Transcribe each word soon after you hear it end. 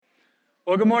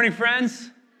Well, good morning,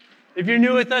 friends. If you're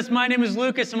new with us, my name is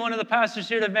Lucas. I'm one of the pastors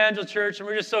here at Evangel Church, and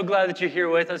we're just so glad that you're here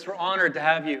with us. We're honored to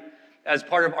have you as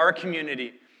part of our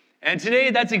community. And today,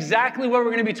 that's exactly what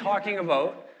we're going to be talking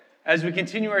about as we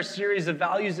continue our series of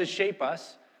values that shape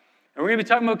us. And we're going to be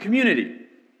talking about community.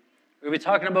 We're going to be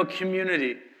talking about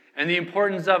community and the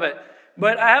importance of it.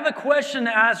 But I have a question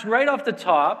to ask right off the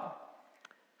top.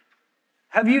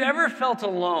 Have you ever felt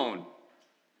alone?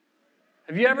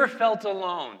 Have you ever felt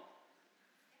alone?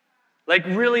 Like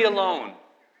really alone.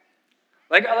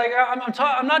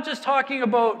 I'm not just talking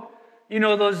about,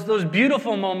 those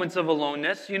beautiful moments of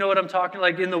aloneness. You know what I'm talking,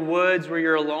 like in the woods where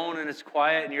you're alone and it's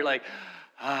quiet and you're like,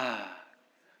 ah.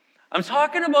 I'm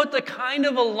talking about the kind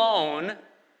of alone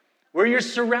where you're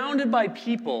surrounded by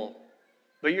people,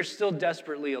 but you're still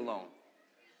desperately alone.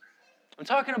 I'm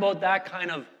talking about that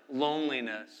kind of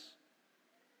loneliness.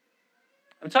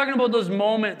 I'm talking about those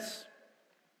moments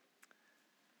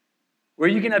where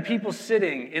you can have people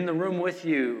sitting in the room with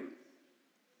you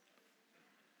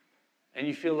and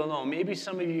you feel alone. Maybe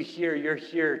some of you here, you're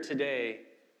here today,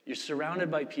 you're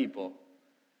surrounded by people.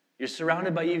 You're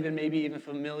surrounded by maybe even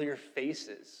familiar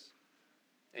faces,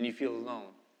 and you feel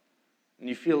alone. And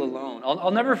you feel alone.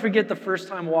 I'll never forget the first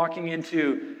time walking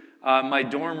into my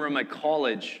dorm room at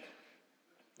college.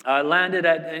 I landed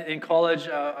in college,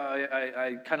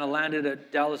 I kind of landed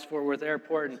at Dallas-Fort Worth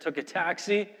Airport and took a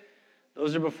taxi.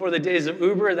 Those are before the days of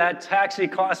Uber. That taxi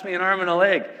cost me an arm and a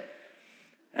leg.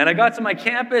 And I got to my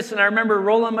campus, and I remember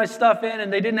rolling my stuff in,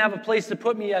 and they didn't have a place to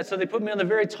put me yet, so they put me on the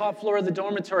very top floor of the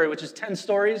dormitory, which is 10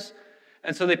 stories.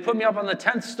 And so they put me up on the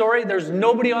 10th story. There's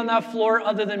nobody on that floor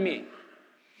other than me.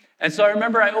 And so I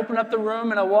remember I opened up the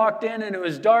room, and I walked in, and it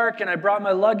was dark, and I brought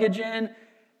my luggage in,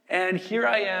 and here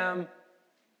I am,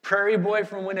 prairie boy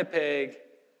from Winnipeg,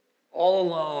 all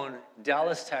alone,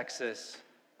 Dallas, Texas.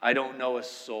 I don't know a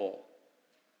soul.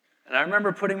 And I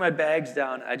remember putting my bags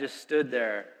down. I just stood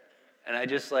there, and I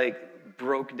just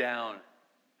broke down.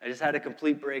 I just had a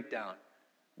complete breakdown.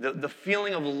 The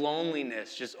feeling of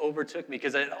loneliness just overtook me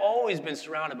because I had always been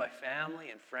surrounded by family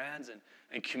and friends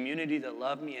and community that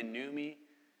loved me and knew me.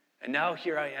 And now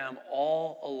here I am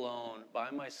all alone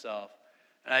by myself.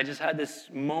 And I just had this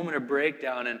moment of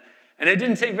breakdown. And it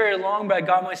didn't take very long, but I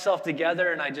got myself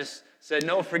together, and I just said,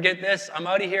 no, forget this. I'm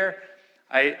out of here.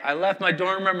 I left my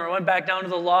dorm room, I went back down to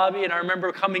the lobby, and I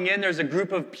remember coming in, there's a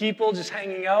group of people just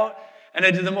hanging out, and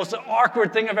I did the most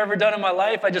awkward thing I've ever done in my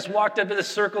life. I just walked up to this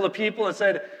circle of people and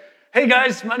said, hey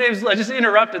guys, I just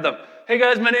interrupted them. Hey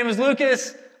guys, my name is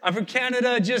Lucas, I'm from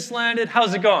Canada, just landed,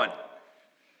 how's it going?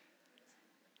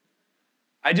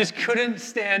 I just couldn't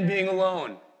stand being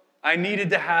alone. I needed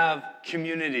to have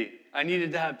community. I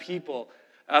needed to have people.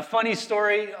 A funny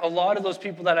story, a lot of those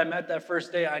people that I met that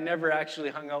first day, I never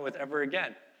actually hung out with ever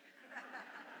again.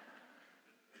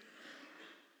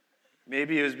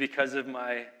 Maybe it was because of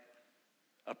my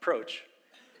approach.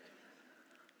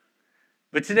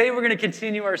 But today we're going to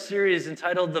continue our series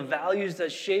entitled The Values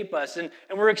That Shape Us. And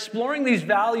we're exploring these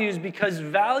values because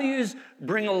values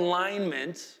bring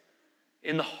alignment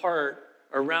in the heart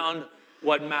around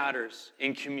what matters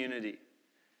in community.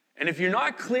 And if you're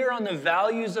not clear on the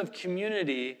values of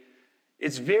community,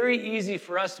 it's very easy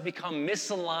for us to become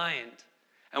misaligned.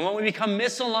 And when we become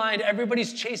misaligned,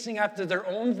 everybody's chasing after their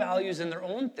own values and their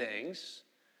own things.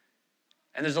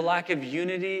 And there's a lack of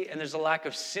unity and there's a lack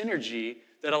of synergy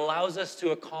that allows us to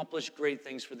accomplish great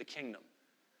things for the kingdom.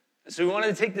 And so we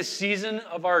wanted to take the season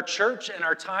of our church and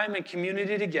our time and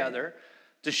community together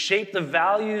to shape the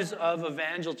values of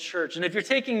Evangel Church. And if you're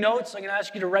taking notes, I'm going to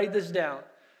ask you to write this down.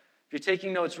 If you're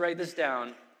taking notes, write this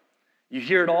down. You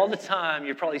hear it all the time.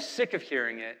 You're probably sick of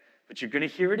hearing it, but you're going to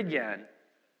hear it again.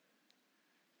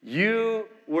 You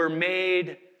were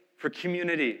made for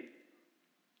community.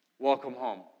 Welcome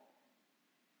home.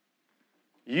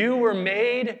 You were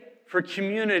made for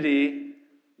community.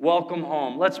 Welcome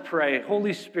home. Let's pray.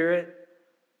 Holy Spirit,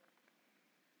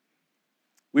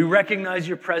 we recognize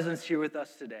your presence here with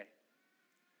us today.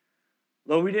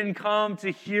 Lord, we didn't come to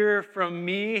hear from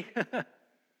me.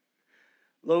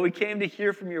 Lord, we came to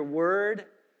hear from your word.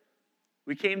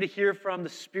 We came to hear from the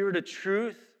Spirit of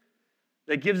truth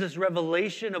that gives us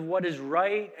revelation of what is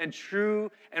right and true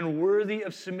and worthy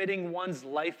of submitting one's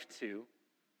life to.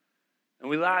 And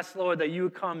we ask, Lord, that you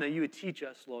would come, that you would teach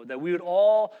us, Lord, that we would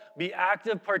all be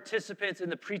active participants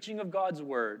in the preaching of God's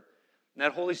word. And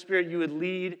that, Holy Spirit, you would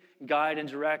lead, guide, and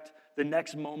direct the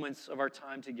next moments of our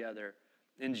time together.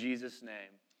 In Jesus'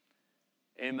 name,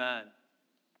 amen.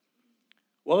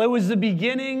 Well, it was the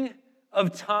beginning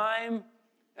of time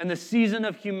and the season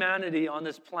of humanity on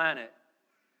this planet.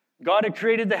 God had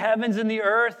created the heavens and the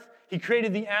earth. He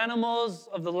created the animals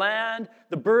of the land,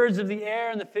 the birds of the air,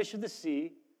 and the fish of the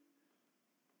sea.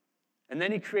 And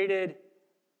then he created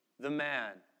the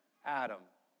man, Adam.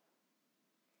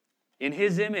 In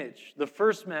his image, the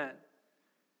first man.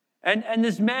 And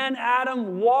this man,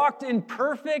 Adam, walked in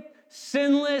perfect,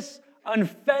 sinless,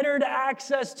 unfettered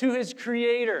access to his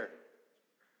Creator.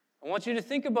 I want you to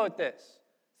think about this.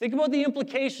 Think about the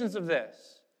implications of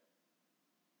this.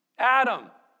 Adam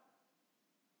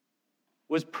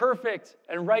was perfect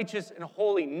and righteous and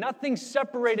holy. Nothing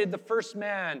separated the first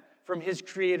man from his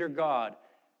Creator God.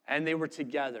 And they were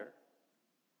together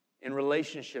in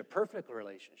relationship, perfect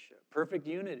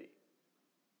unity.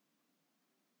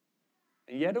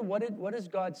 And yet, what does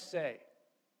God say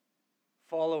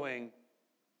following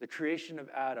the creation of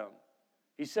Adam?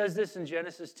 He says this in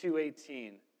Genesis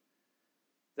 2:18.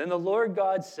 Then the Lord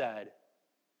God said,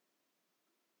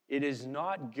 "It is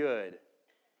not good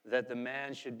that the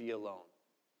man should be alone."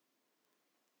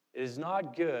 It is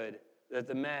not good that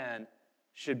the man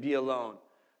should be alone.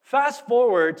 Fast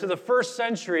forward to the first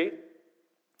century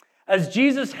as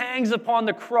Jesus hangs upon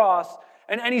the cross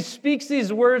and he speaks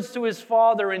these words to his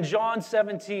Father in John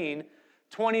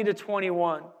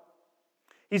 17:20-21.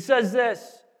 He says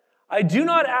this, "I do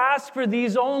not ask for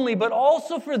these only, but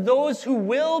also for those who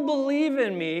will believe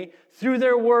in me through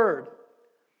their word,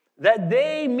 that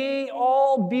they may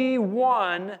all be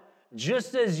one,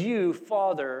 just as you,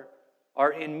 Father,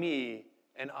 are in me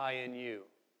and I in you."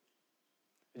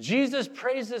 Jesus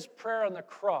prays this prayer on the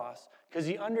cross because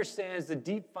he understands the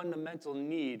deep fundamental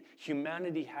need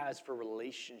humanity has for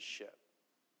relationship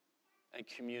and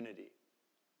community.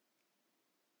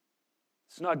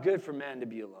 It's not good for man to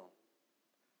be alone.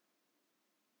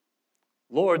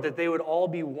 Lord, that they would all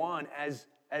be one as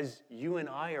you and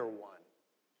I are one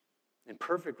in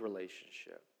perfect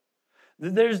relationship.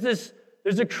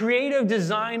 There's a creative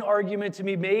design argument to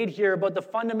be made here about the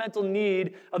fundamental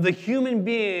need of the human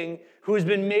being who has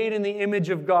been made in the image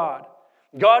of God.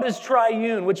 God is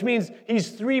triune, which means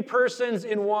he's three persons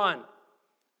in one.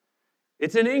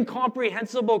 It's an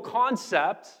incomprehensible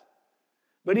concept,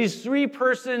 but he's three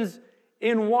persons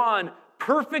in one.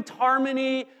 Perfect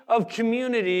harmony of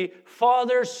community,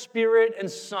 Father, Spirit, and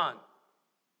Son.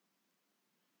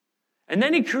 And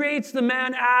then he creates the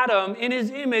man Adam in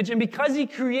his image, and because he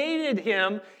created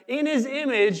him in his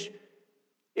image,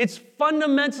 it's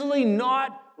fundamentally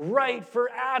not right for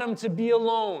Adam to be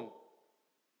alone.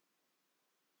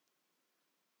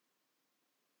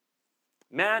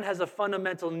 Man has a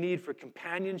fundamental need for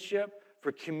companionship,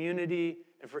 for community,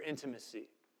 and for intimacy.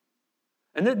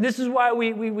 And this is why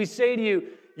we say to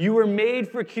you, you were made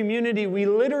for community. We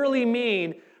literally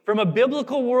mean, from a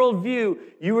biblical worldview,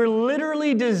 you were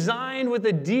literally designed with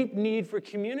a deep need for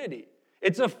community.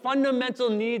 It's a fundamental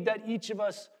need that each of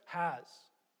us has.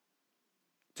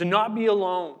 To not be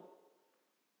alone,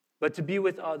 but to be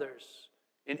with others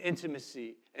in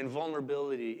intimacy and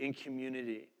vulnerability, in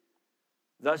community.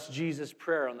 Thus, Jesus'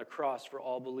 prayer on the cross for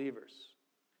all believers.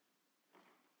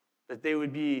 That they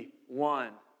would be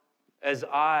one, as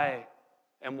I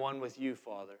am one with you,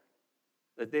 Father.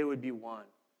 That they would be one.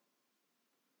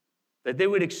 That they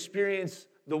would experience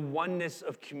the oneness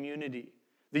of community,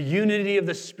 the unity of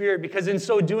the Spirit, because in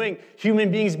so doing,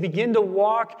 human beings begin to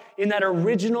walk in that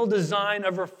original design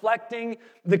of reflecting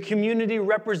the community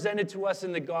represented to us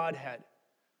in the Godhead.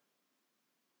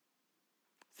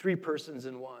 Three persons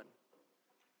in one.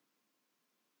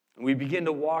 And we begin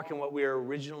to walk in what we are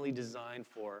originally designed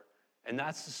for. And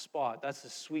that's the spot, that's the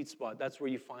sweet spot. That's where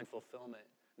you find fulfillment.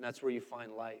 And that's where you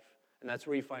find life. And that's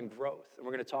where you find growth. And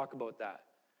we're going to talk about that.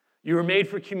 You were made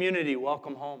for community.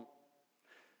 Welcome home.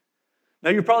 Now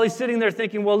you're probably sitting there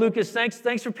thinking, well, Lucas,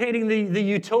 thanks for painting the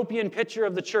utopian picture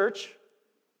of the church,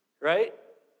 right?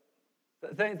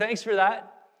 Thanks for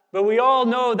that. But we all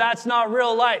know that's not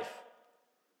real life,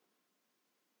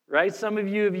 right? Some of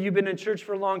you, you've been in church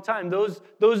for a long time. Those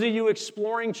of you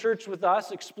exploring church with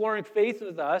us, exploring faith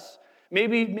with us,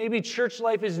 maybe church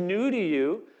life is new to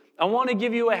you. I want to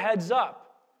give you a heads up.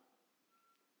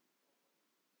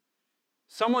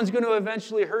 Someone's going to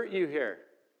eventually hurt you here.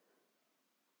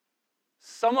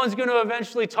 Someone's going to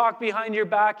eventually talk behind your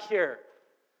back here.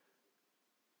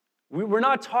 We're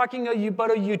not talking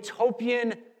about a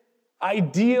utopian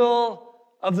ideal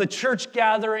of the church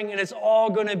gathering and it's all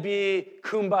going to be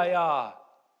kumbaya.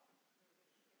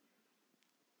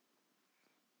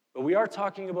 But we are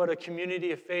talking about a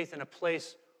community of faith and a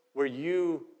place where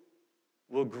you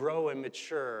will grow and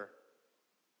mature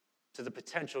to the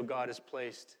potential God has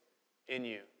placed in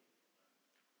you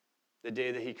the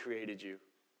day that He created you.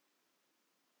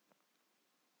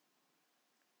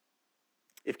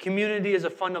 If community is a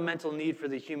fundamental need for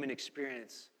the human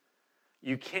experience,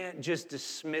 you can't just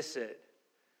dismiss it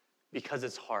because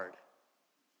it's hard.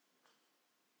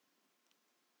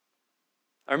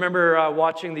 I remember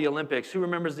watching the Olympics. Who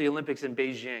remembers the Olympics in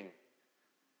Beijing?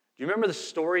 Do you remember the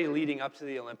story leading up to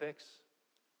the Olympics?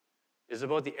 It's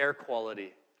about the air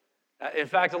quality. In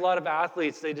fact, a lot of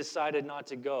athletes, they decided not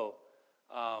to go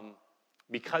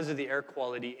because of the air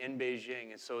quality in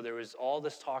Beijing. And so there was all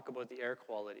this talk about the air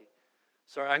quality.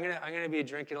 So I'm gonna be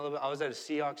drinking a little bit. I was at a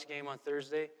Seahawks game on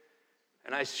Thursday,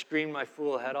 and I screamed my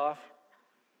fool head off.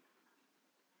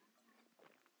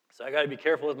 So I got to be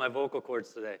careful with my vocal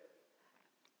cords today.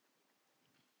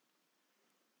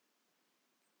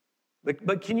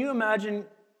 But can you imagine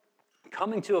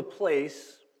coming to a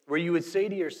place where you would say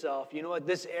to yourself, you know what,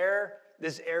 this air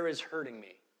is hurting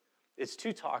me. It's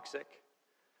too toxic.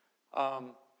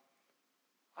 I'm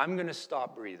going to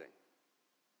stop breathing.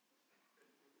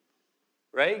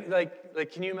 Right?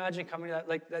 Like, can you imagine coming to that?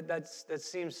 Like, that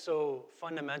seems so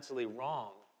fundamentally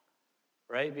wrong,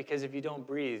 right? Because if you don't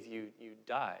breathe, you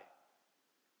die.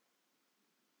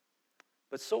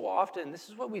 But so often, this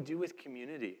is what we do with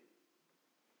community.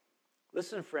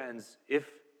 Listen, friends, if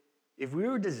we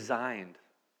were designed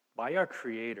by our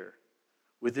Creator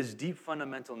with this deep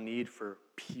fundamental need for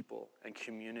people and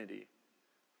community,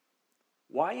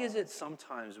 why is it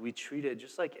sometimes we treat it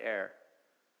just like air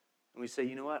and we say,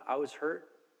 you know what, I was hurt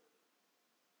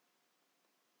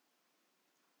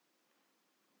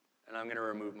and I'm going to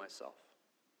remove myself.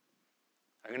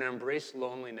 I'm going to embrace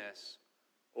loneliness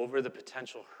over the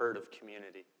potential hurt of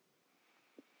community.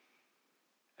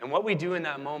 And what we do in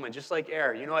that moment, just like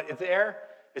air, you know what, if the air,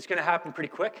 it's going to happen pretty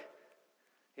quick.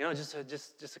 You know, just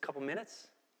a couple minutes.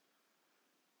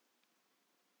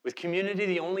 With community,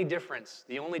 the only difference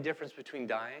between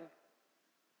dying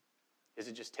is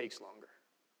it just takes longer.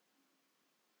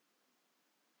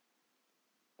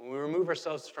 When we remove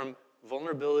ourselves from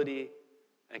vulnerability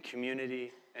and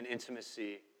community and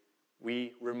intimacy,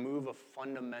 we remove a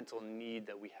fundamental need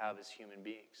that we have as human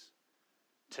beings,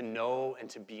 to know and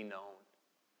to be known.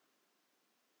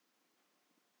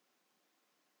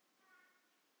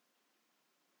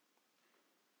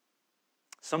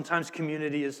 Sometimes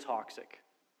community is toxic.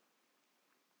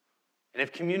 And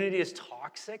if community is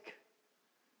toxic,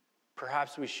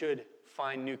 perhaps we should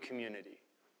find new community.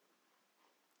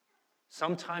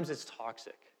 Sometimes it's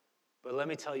toxic, but let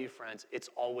me tell you, friends, it's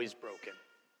always broken.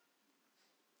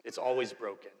 It's always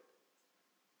broken.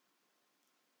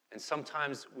 And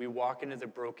sometimes we walk into the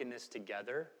brokenness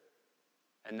together,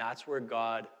 and that's where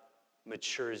God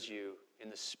matures you in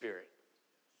the Spirit.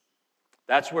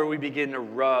 That's where we begin to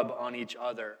rub on each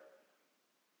other.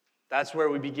 That's where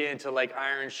we begin to, like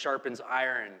iron sharpens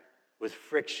iron, with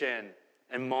friction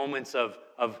and moments of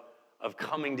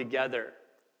coming together.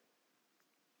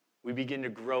 We begin to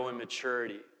grow in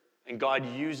maturity. And God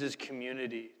uses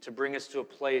community to bring us to a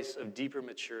place of deeper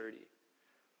maturity.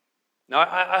 Now,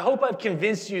 I hope I've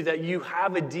convinced you that you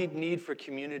have a deep need for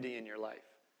community in your life.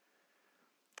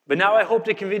 But now I hope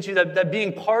to convince you that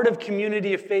being part of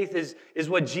community of faith is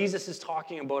what Jesus is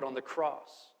talking about on the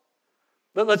cross.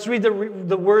 But let's read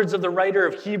the words of the writer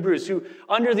of Hebrews, who,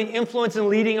 under the influence and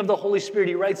leading of the Holy Spirit,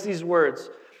 he writes these words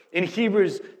in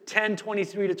Hebrews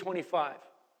 10:23-25.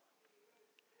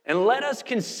 And let us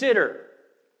consider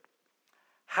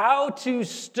how to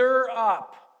stir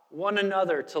up one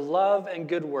another to love and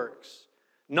good works,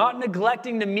 not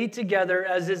neglecting to meet together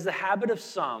as is the habit of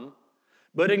some,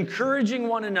 but encouraging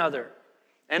one another,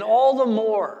 and all the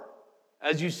more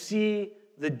as you see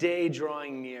the day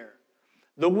drawing near.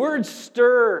 The word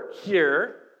stir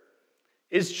here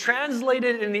is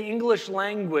translated in the English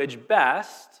language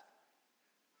best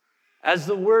as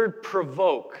the word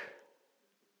provoke.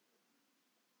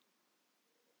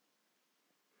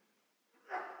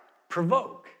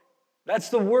 Provoke. That's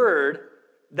the word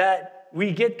that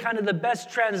we get kind of the best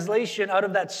translation out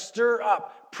of that stir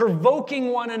up,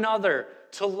 provoking one another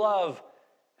to love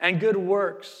and good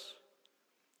works.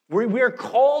 We are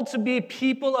called to be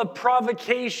people of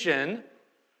provocation.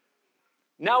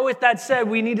 Now, with that said,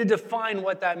 we need to define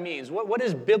what that means. What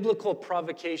is biblical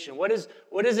provocation? What is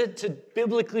it to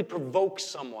biblically provoke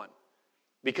someone?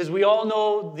 Because we all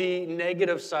know the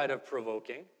negative side of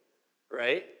provoking,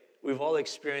 right? We've all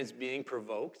experienced being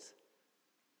provoked.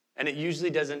 And it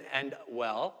usually doesn't end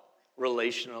well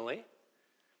relationally.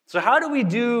 So how do we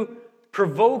do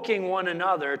provoking one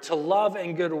another to love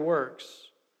and good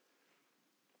works?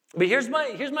 But here's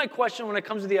my question when it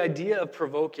comes to the idea of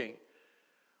provoking.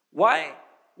 Why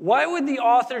would the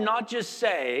author not just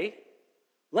say,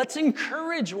 let's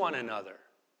encourage one another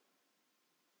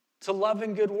to love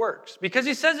and good works? Because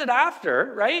he says it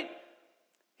after, right?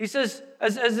 He says,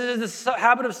 as is the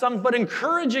habit of some, but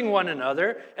encouraging one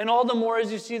another, and all the more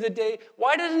as you see the day.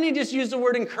 Why doesn't he just use the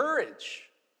word encourage?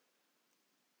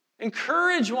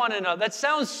 Encourage one another. That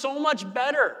sounds so much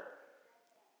better.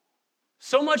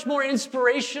 So much more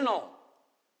inspirational.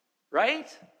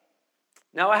 Right?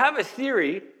 Now, I have a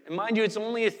theory, and mind you, it's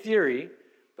only a theory,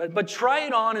 but try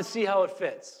it on and see how it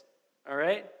fits. All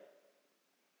right?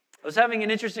 I was having an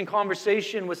interesting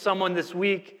conversation with someone this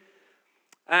week,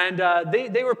 and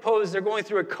they were posed, they're going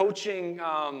through a coaching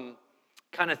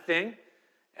kind of thing,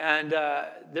 and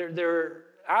they're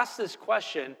asked this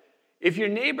question: if your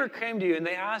neighbor came to you and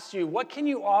they asked you, what can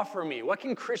you offer me? What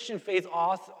can Christian faith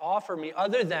offer me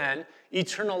other than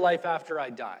eternal life after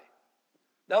I die?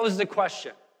 That was the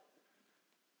question.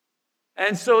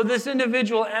 And so this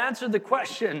individual answered the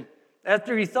question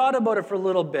after he thought about it for a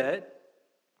little bit,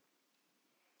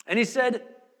 and he said,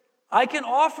 I can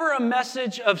offer a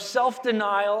message of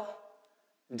self-denial,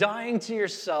 dying to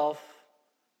yourself,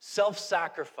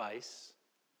 self-sacrifice.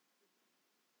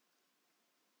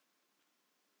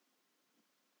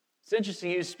 It's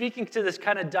interesting. He was speaking to this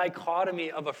kind of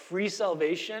dichotomy of a free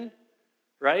salvation,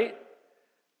 right?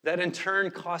 That in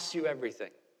turn costs you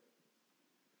everything.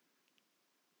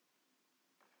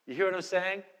 You hear what I'm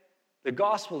saying? The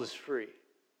gospel is free.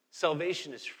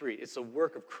 Salvation is free. It's a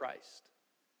work of Christ.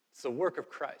 It's the work of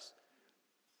Christ.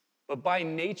 But by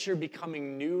nature,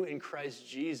 becoming new in Christ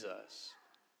Jesus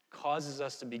causes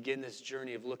us to begin this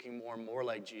journey of looking more and more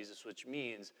like Jesus, which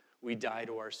means we die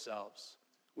to ourselves.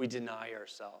 We deny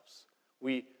ourselves.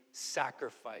 We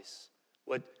sacrifice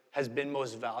what has been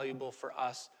most valuable for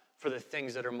us for the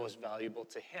things that are most valuable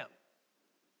to Him.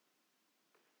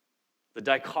 The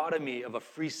dichotomy of a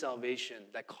free salvation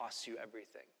that costs you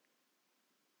everything.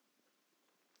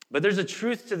 But there's a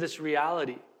truth to this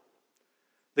reality.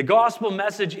 The gospel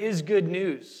message is good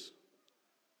news.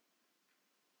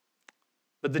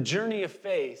 But the journey of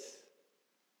faith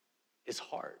is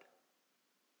hard.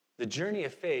 The journey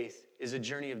of faith is a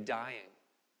journey of dying.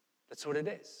 That's what it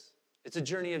is. It's a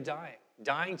journey of dying.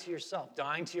 Dying to yourself,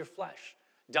 dying to your flesh,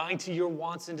 dying to your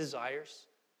wants and desires,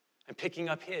 and picking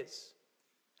up His,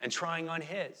 and trying on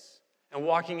His, and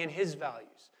walking in His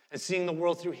values, and seeing the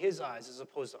world through His eyes as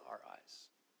opposed to our eyes.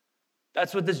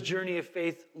 That's what this journey of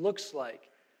faith looks like.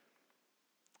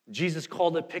 Jesus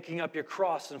called it picking up your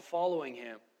cross and following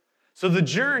Him. So the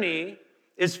journey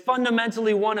is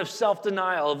fundamentally one of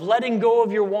self-denial, of letting go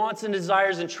of your wants and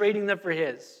desires and trading them for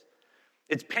His.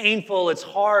 It's painful, it's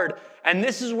hard, and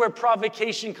this is where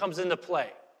provocation comes into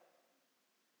play.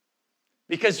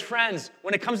 Because friends,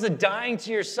 when it comes to dying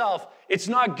to yourself, it's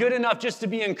not good enough just to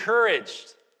be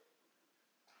encouraged.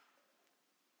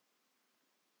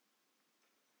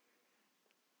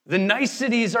 The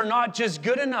niceties are not just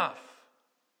good enough.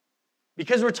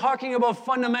 Because we're talking about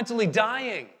fundamentally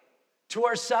dying to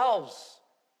ourselves,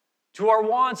 to our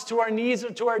wants, to our needs,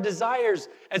 to our desires.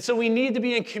 And so we need to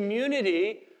be in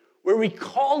community where we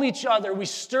call each other, we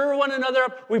stir one another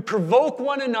up, we provoke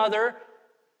one another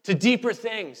to deeper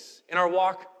things in our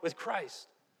walk with Christ.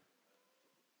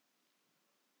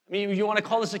 I mean, if you want to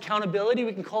call this accountability,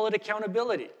 we can call it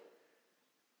accountability.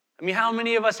 I mean, how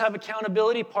many of us have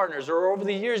accountability partners, or over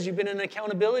the years you've been in an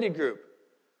accountability group?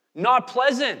 Not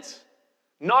pleasant.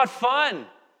 Not fun.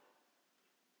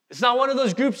 It's not one of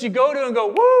those groups you go to and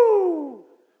go, woo!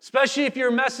 Especially if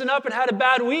you're messing up and had a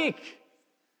bad week.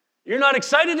 You're not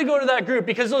excited to go to that group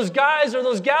because those guys or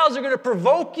those gals are going to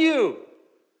provoke you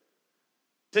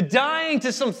to dying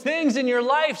to some things in your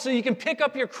life so you can pick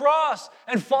up your cross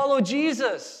and follow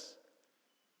Jesus.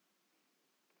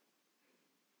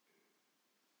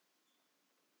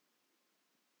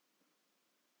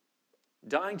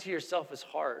 Dying to yourself is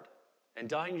hard. And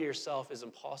dying to yourself is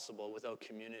impossible without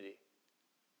community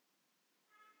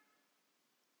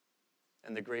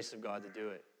and the grace of God to do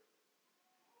it.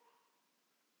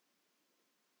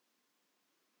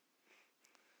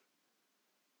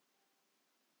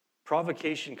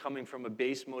 Provocation coming from a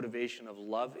base motivation of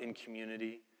love in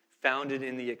community, founded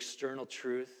in the external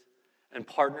truth, and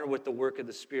partner with the work of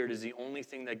the Spirit is the only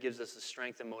thing that gives us the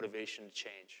strength and motivation to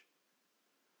change.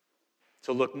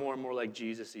 To look more and more like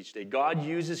Jesus each day. God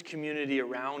uses community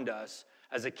around us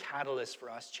as a catalyst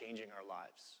for us changing our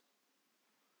lives.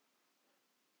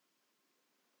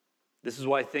 This is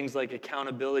why things like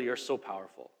accountability are so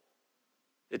powerful.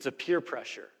 It's a peer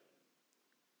pressure.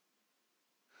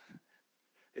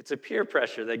 It's a peer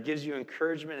pressure that gives you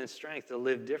encouragement and strength to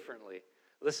live differently.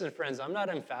 Listen, friends, I'm not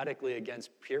emphatically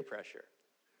against peer pressure.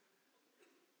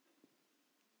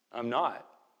 I'm not.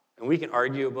 And we can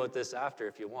argue about this after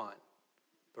if you want.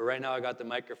 But right now I got the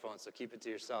microphone, so keep it to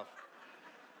yourself.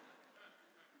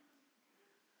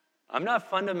 I'm not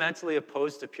fundamentally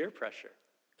opposed to peer pressure.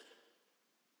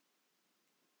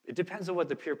 It depends on what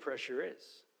the peer pressure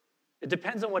is. It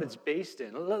depends on what it's based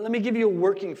in. Let me give you a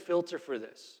working filter for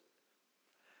this.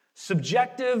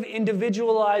 Subjective,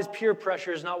 individualized peer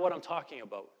pressure is not what I'm talking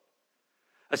about.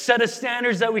 A set of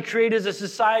standards that we create as a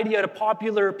society out of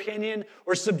popular opinion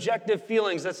or subjective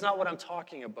feelings, that's not what I'm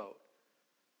talking about.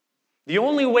 The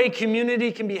only way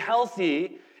community can be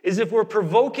healthy is if we're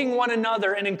provoking one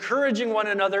another and encouraging one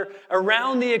another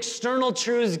around the external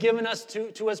truths given us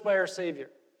to us by our Savior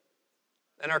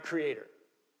and our Creator.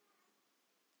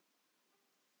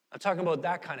 I'm talking about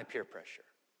that kind of peer pressure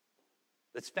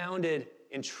that's founded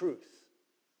in truth,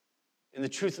 in the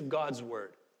truth of God's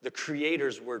word, the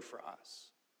Creator's word for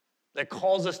us, that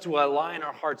calls us to align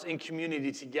our hearts in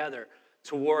community together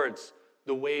towards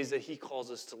the ways that He calls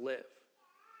us to live.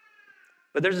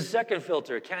 But there's a second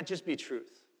filter. It can't just be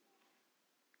truth.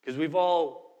 Because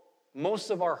most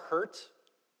of our hurt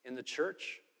in the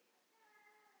church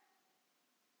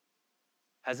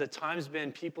has at times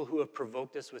been people who have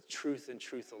provoked us with truth and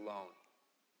truth alone.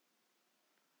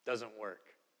 Doesn't work.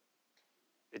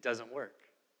 It doesn't work.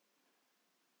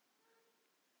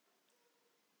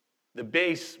 The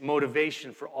base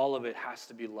motivation for all of it has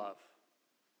to be love.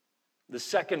 The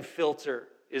second filter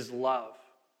is love.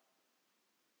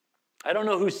 I don't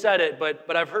know who said it,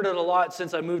 but I've heard it a lot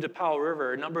since I moved to Powell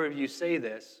River. A number of you say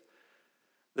this.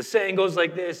 The saying goes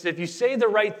like this: if you say the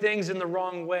right things in the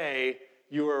wrong way,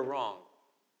 you are wrong.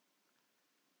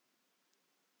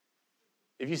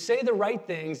 If you say the right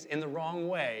things in the wrong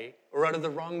way or out of the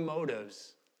wrong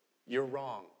motives, you're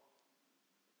wrong.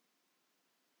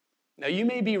 Now, you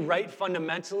may be right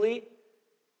fundamentally,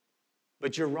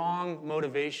 but you're wrong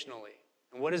motivationally.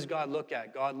 And what does God look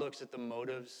at? God looks at the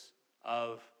motives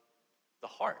of the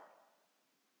heart.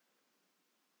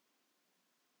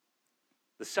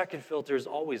 The second filter is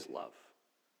always love.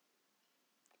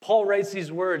 Paul writes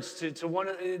these words to it's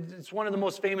one of the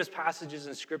most famous passages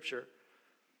in Scripture.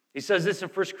 He says this in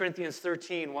 1 Corinthians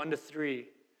 13, 1-3.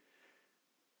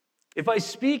 If I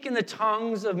speak in the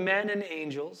tongues of men and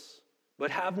angels, but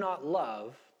have not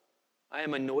love, I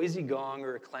am a noisy gong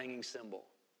or a clanging cymbal.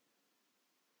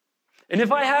 And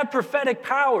if I have prophetic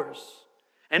powers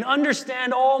and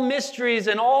understand all mysteries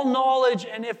and all knowledge,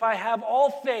 and if I have all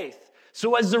faith,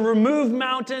 so as to remove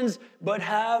mountains, but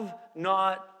have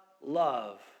not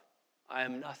love, I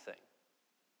am nothing.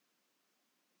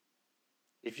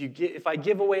 If I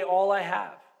give away all I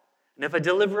have, and if I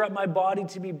deliver up my body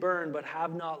to be burned, but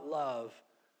have not love,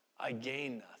 I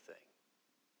gain nothing.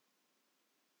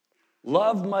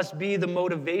 Love must be the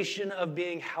motivation of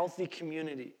being healthy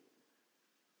community.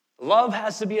 Love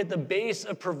has to be at the base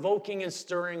of provoking and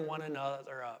stirring one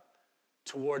another up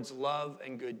towards love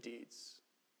and good deeds.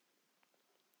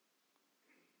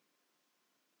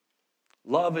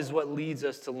 Love is what leads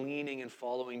us to leaning and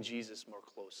following Jesus more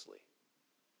closely.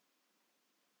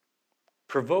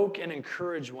 Provoke and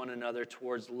encourage one another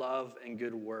towards love and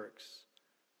good works.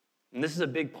 And this is a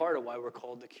big part of why we're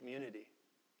called the community.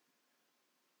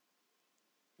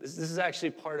 This is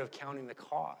actually part of counting the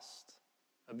cost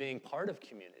of being part of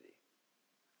community.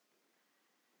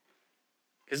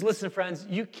 Because listen, friends,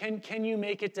 can you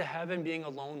make it to heaven being a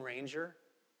lone ranger?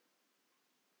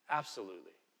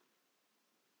 Absolutely.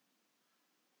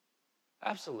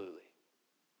 Absolutely.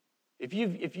 If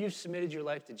you've submitted your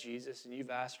life to Jesus and you've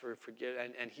asked for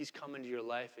forgiveness and He's come into your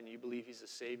life and you believe He's a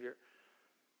Savior,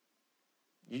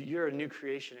 you're a new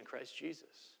creation in Christ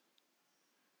Jesus.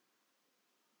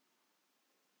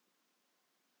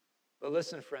 But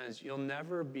listen, friends, you'll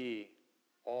never be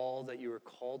all that you were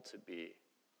called to be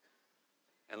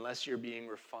unless you're being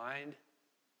refined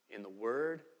in the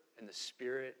Word and the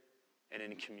Spirit and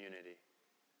in community.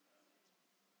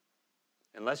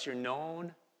 Unless you're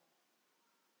known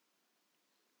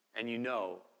and you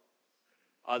know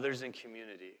others in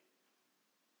community,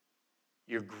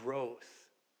 your growth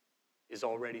is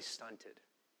already stunted.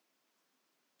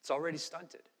 It's already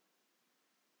stunted.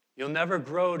 You'll never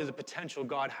grow to the potential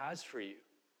God has for you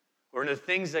or in the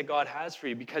things that God has for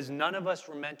you because none of us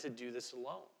were meant to do this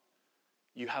alone.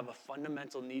 You have a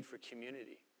fundamental need for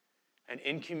community. And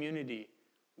in community,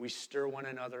 we stir one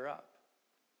another up.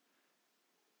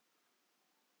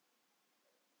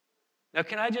 Now,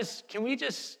 can we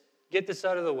just get this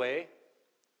out of the way?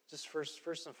 Just first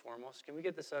and foremost, can we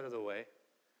get this out of the way?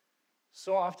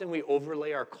 So often we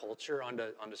overlay our culture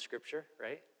onto Scripture,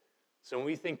 right? So when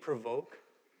we think provoke,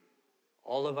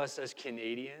 all of us as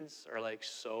Canadians are like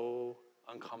so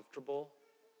uncomfortable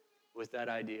with that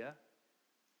idea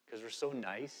because we're so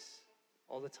nice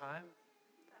all the time.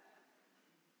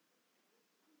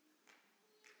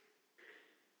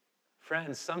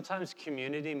 Friends, sometimes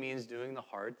community means doing the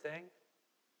hard thing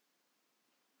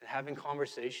and having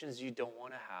conversations you don't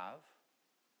want to have,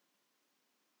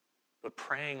 but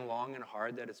praying long and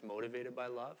hard that it's motivated by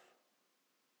love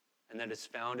and that it's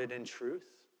founded in truth.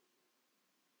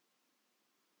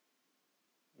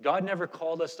 God never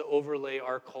called us to overlay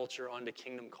our culture onto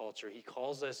kingdom culture. He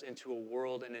calls us into a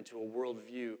world and into a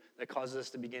worldview that causes us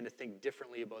to begin to think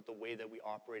differently about the way that we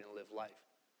operate and live life.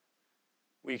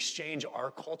 We exchange our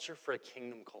culture for a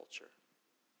kingdom culture.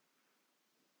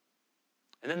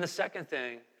 And then the second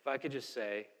thing, if I could just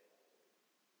say,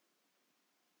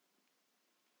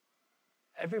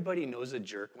 everybody knows a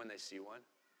jerk when they see one.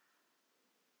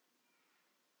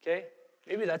 Okay?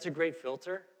 Maybe that's a great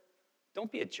filter.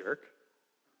 Don't be a jerk.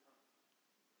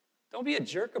 Don't be a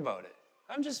jerk about it.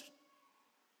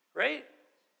 Right?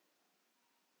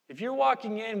 If you're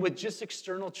walking in with just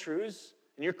external truths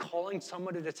and you're calling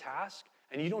somebody to task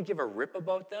and you don't give a rip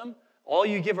about them, all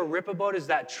you give a rip about is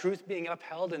that truth being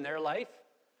upheld in their life,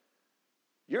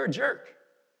 you're a jerk.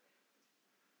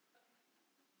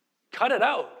 Cut it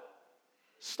out.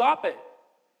 Stop it.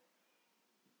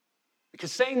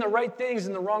 Because saying the right things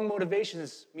and the wrong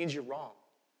motivations means you're wrong.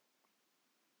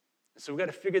 And so we've got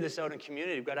to figure this out in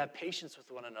community. We've got to have patience with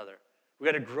one another.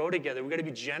 We've got to grow together. We've got to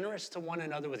be generous to one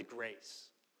another with grace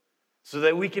so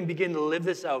that we can begin to live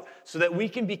this out, so that we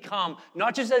can become,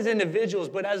 not just as individuals,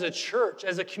 but as a church,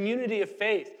 as a community of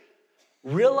faith,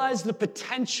 realize the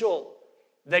potential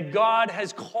that God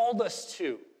has called us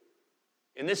to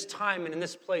in this time and in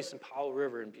this place in Powell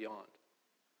River and beyond.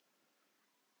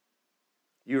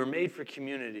 You are made for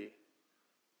community.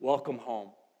 Welcome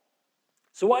home.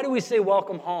 So why do we say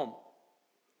welcome home?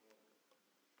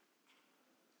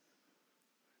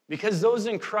 Because those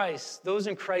in Christ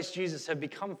Jesus have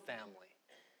become family.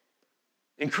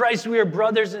 In Christ we are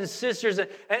brothers and sisters,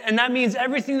 and that means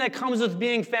everything that comes with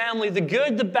being family, the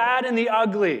good, the bad, and the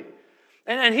ugly.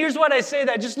 And here's what I say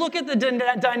that. Just look at the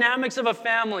dynamics of a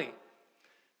family.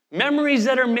 Memories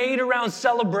that are made around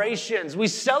celebrations. We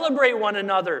celebrate one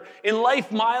another in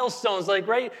life milestones like,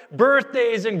 right,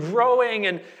 birthdays and growing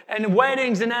and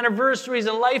weddings and anniversaries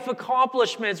and life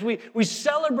accomplishments. We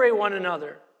celebrate one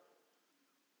another.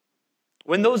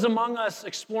 When those among us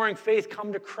exploring faith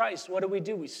come to Christ, what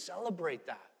do? We celebrate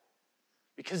that.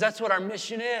 Because that's what our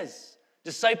mission is.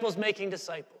 Disciples making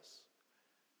disciples.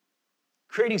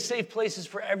 Creating safe places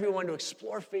for everyone to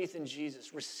explore faith in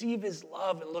Jesus, receive his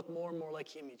love, and look more and more like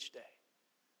him each day.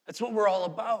 That's what we're all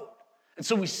about. And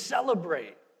so we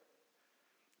celebrate.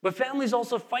 But families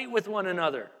also fight with one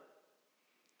another.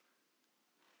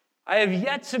 I have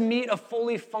yet to meet a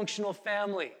fully functional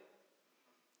family.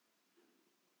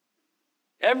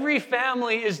 Every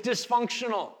family is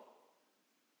dysfunctional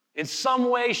in some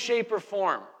way, shape, or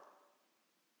form.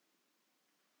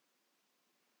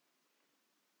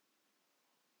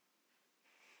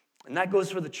 And that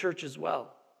goes for the church as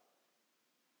well.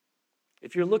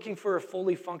 If you're looking for a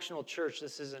fully functional church,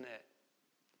 this isn't it.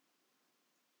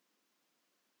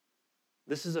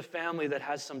 This is a family that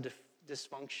has some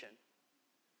dysfunction.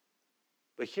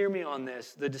 But hear me on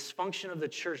this. The dysfunction of the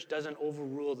church doesn't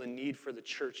overrule the need for the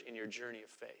church in your journey of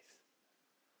faith.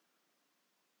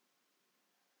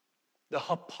 The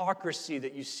hypocrisy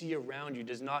that you see around you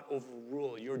does not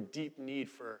overrule your deep need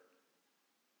for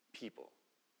people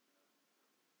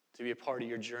to be a part of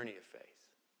your journey of faith.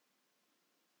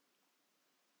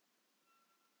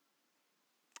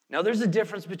 Now, there's a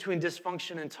difference between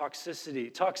dysfunction and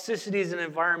toxicity. Toxicity is an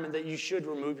environment that you should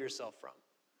remove yourself from.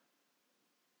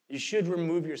 You should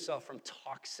remove yourself from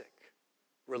toxic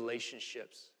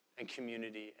relationships and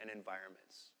community and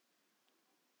environments.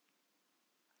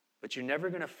 But you're never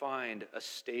going to find a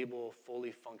stable,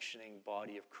 fully functioning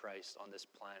body of Christ on this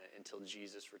planet until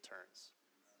Jesus returns.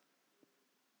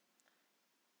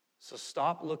 So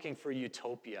stop looking for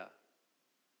utopia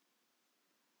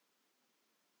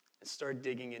and start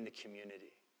digging into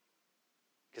community.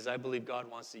 Because I believe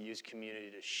God wants to use community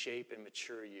to shape and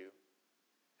mature you.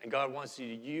 And God wants you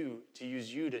to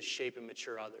use you to shape and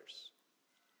mature others.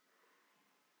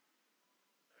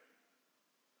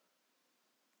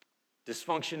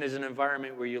 Dysfunction is an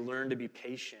environment where you learn to be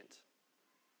patient,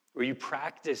 where you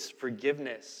practice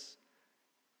forgiveness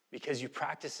because you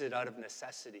practice it out of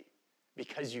necessity,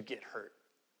 because you get hurt,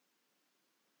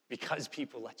 because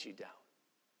people let you down.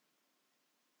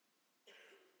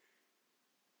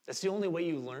 That's the only way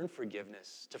you learn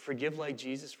forgiveness. To forgive like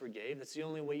Jesus forgave, that's the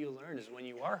only way you learn is when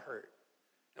you are hurt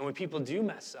and when people do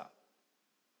mess up.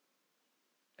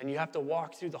 And you have to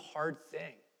walk through the hard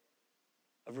thing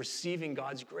of receiving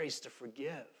God's grace to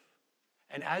forgive.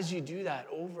 And as you do that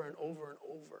over and over and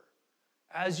over,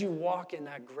 as you walk in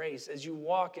that grace, as you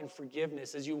walk in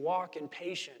forgiveness, as you walk in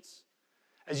patience,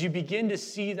 as you begin to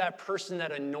see that person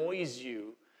that annoys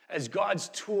you as God's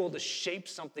tool to shape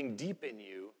something deep in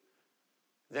you,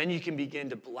 then you can begin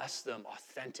to bless them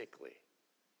authentically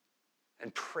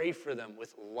and pray for them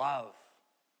with love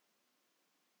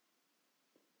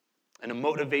and a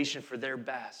motivation for their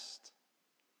best.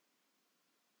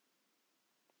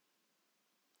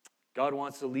 God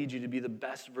wants to lead you to be the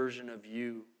best version of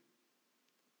you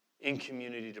in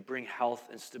community, to bring health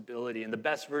and stability. And the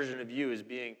best version of you is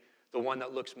being the one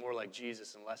that looks more like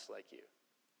Jesus and less like you.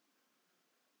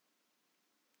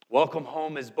 Welcome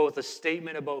home is both a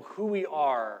statement about who we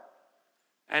are,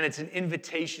 and it's an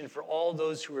invitation for all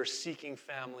those who are seeking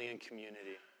family and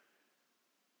community.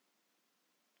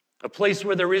 A place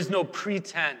where there is no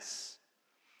pretense,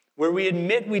 where we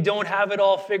admit we don't have it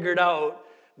all figured out,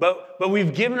 but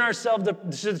we've given ourselves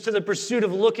to the pursuit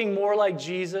of looking more like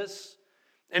Jesus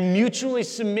and mutually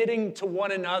submitting to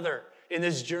one another in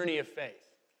this journey of faith.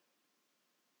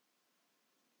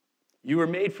 You were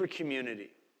made for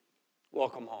community.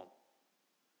 Welcome home.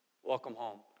 Welcome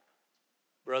home.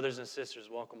 Brothers and sisters,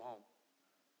 welcome home.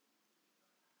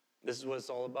 This is what it's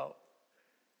all about.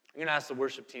 I'm going to ask the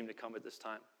worship team to come at this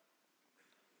time.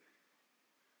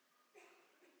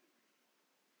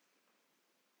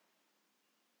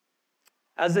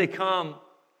 As they come,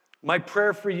 my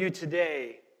prayer for you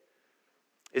today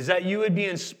is that you would be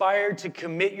inspired to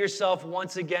commit yourself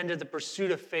once again to the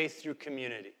pursuit of faith through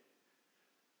community.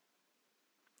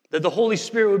 That the Holy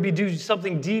Spirit would be doing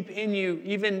something deep in you,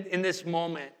 even in this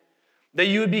moment. That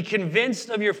you would be convinced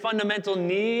of your fundamental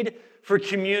need for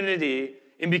community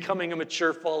in becoming a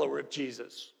mature follower of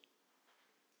Jesus.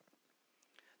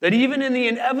 That even in the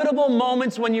inevitable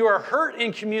moments when you are hurt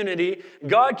in community,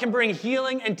 God can bring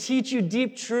healing and teach you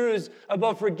deep truths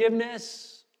about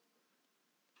forgiveness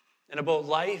and about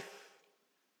life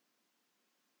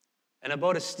and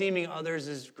about esteeming others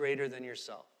as greater than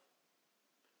yourself.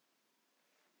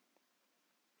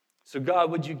 So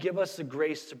God, would you give us the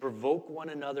grace to provoke one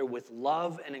another with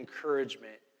love and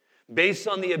encouragement based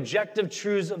on the objective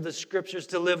truths of the Scriptures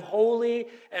to live holy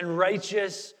and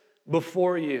righteous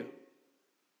before you.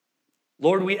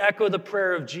 Lord, we echo the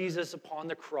prayer of Jesus upon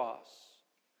the cross.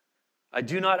 I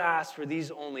do not ask for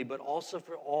these only, but also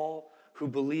for all who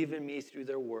believe in me through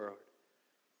their word,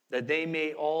 that they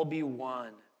may all be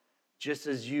one, just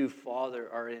as you, Father,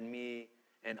 are in me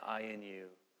and I in you.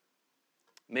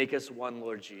 Make us one,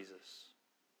 Lord Jesus.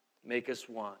 Make us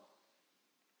one.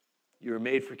 You are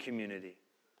made for community.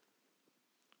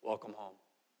 Welcome home.